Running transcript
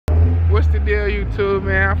the deal, YouTube,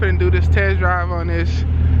 man? I'm finna do this test drive on this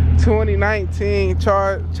 2019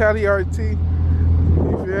 Charlie RT. You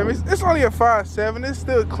feel me? It's only a 5.7. It's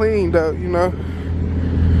still clean though, you know.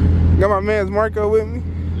 Got my man's Marco with me.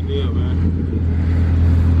 Good deal, man.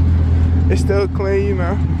 It's still clean, you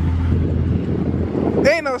know.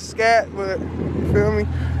 Ain't no scat, but you feel me?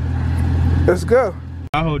 Let's go.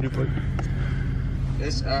 I'll hold you for you.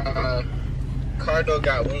 This Cardo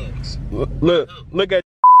got wings. Look at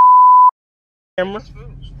camera.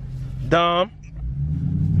 Dom.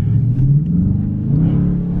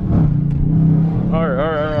 All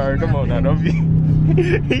right. Come on now, don't be.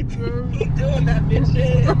 He doing that bitch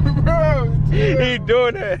shit. Bro, he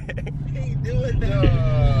doing that. He doing that.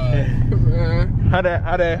 How that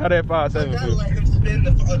 5.7 I gotta feel? let him spin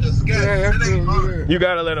the scat. Yeah, that It ain't feels hard. good. You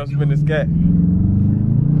gotta let him spin the scat.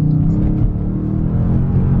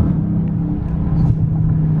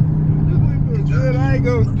 Good, I ain't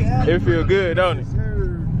gonna cap. It feel good, don't it?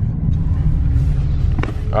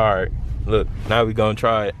 All right, look, now we gonna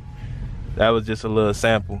try it. That was just a little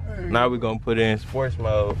sample. Now we gonna put it in sports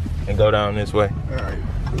mode and go down this way. Alright.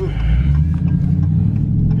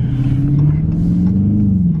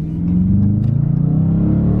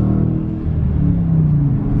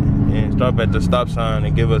 And stop at the stop sign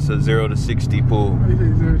and give us a 0 to 60 pull. You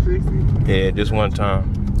say 060? Yeah, just one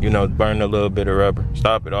time. You know, burn a little bit of rubber.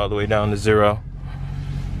 Stop it all the way down to 0.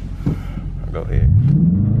 Go ahead.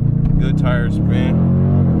 Good tire spin.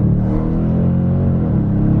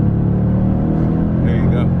 There you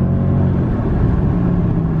go.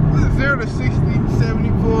 0 to 60,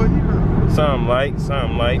 74, you know. Something light, Yes,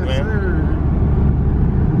 man. sir.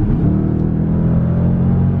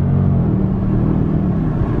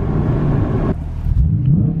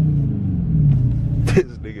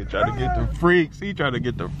 This nigga try to get the freaks. He try to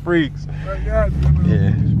get the freaks. I got you.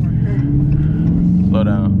 Yeah. Slow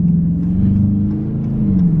down.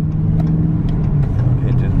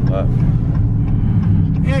 Hit this block.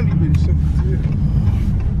 And you bitch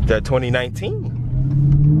sensitive. That 2019.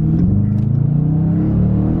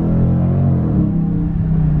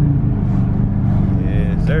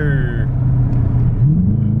 Yes, sir.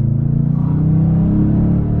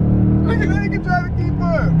 Look at that nigga trying to keep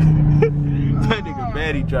up. That nigga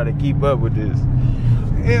bad, he try to keep up with this.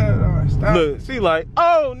 Hell no, stop. Look, she like,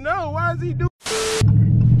 oh no, why is he doing?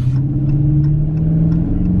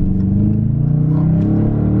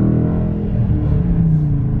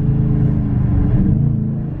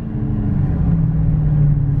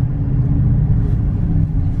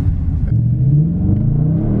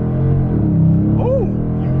 Oh,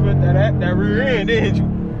 you put that rear end, didn't you?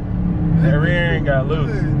 That rear end got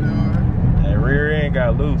loose. That rear end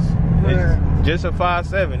got loose. It's just a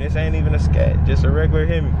 5.7. This ain't even a scat. Just a regular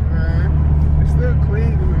Hemi. Man, it's still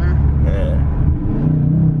clean, man. Yeah.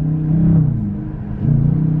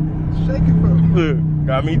 Shake it for me. Look,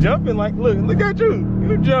 got me jumping like, look at you.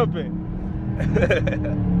 You jumping. No,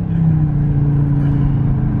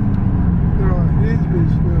 this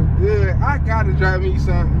bitch feel good. I gotta drive me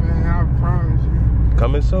something, man. I promise you.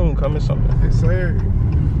 Coming soon, coming soon. Yes, sir.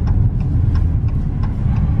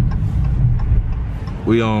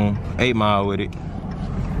 We on 8 Mile with it.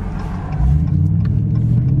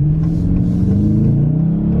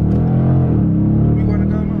 We wanna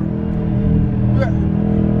go now?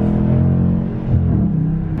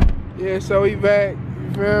 Yeah, so we back.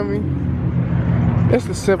 You feel me? It's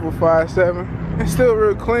a simple 5.7. It's still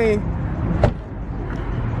real clean.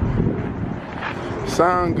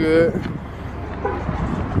 Sound good.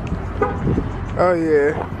 Oh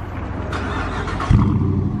yeah.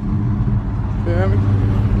 Feel me?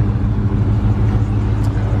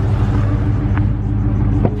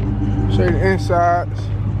 Show you the insides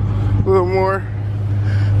a little more.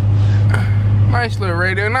 Nice little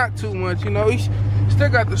radio, not too much, you know. You still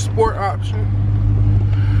got the sport option.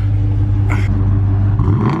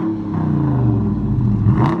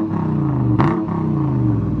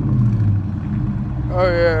 Oh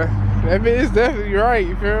yeah, that bitch is definitely right,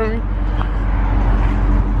 you feel me?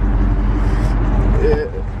 Yeah.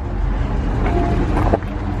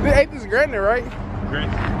 Ain't this Granite, right? Great.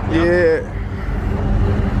 Yeah.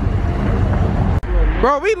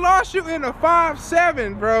 Bro, we lost you in a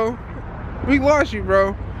 5.7, bro. We lost you,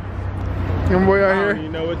 bro. Them boy out I don't here.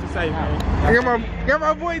 even know what to say, man. I got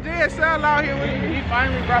my boy JSL out here with me. He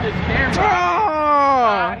finally brought his camera.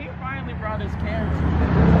 Oh! He finally brought his camera.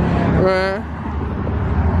 Man.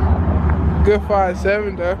 Good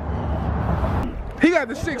 5.7 though. He got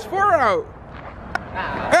the 6.4 out.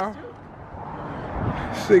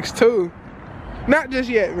 6.2. Not just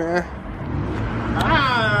yet, man.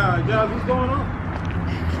 Josh, what's going on?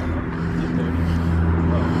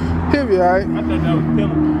 He Should be alright. I thought that was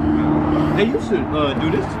killing. Hey, you should do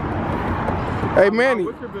this. Hey, Manny.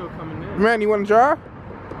 Wicker bill coming in. Manny, you want to drive?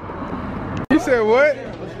 You said what?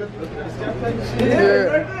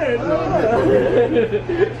 Yeah.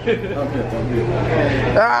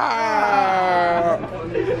 Ah.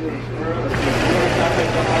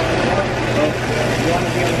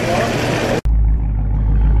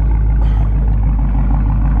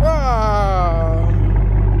 Ah.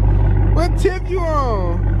 What tip you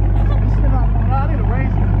on? I need a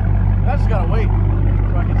raise. I just gotta wait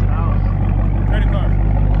until I get to the house. Credit card.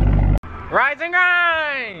 Rise and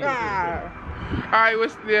grind! Ah. Alright,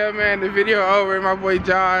 what's the deal, man? The video over. My boy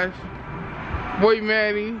Josh. Boy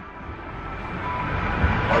Manny.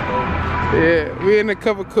 Yeah, we in a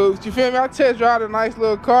couple coupes. You feel me? I test drive a nice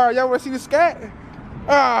little car. Y'all wanna see the scat?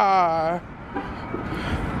 Ah.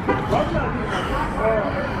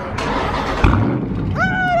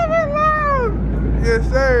 Yes,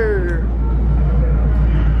 sir.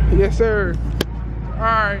 Yes, sir.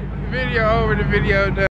 Alright, video over, the video done.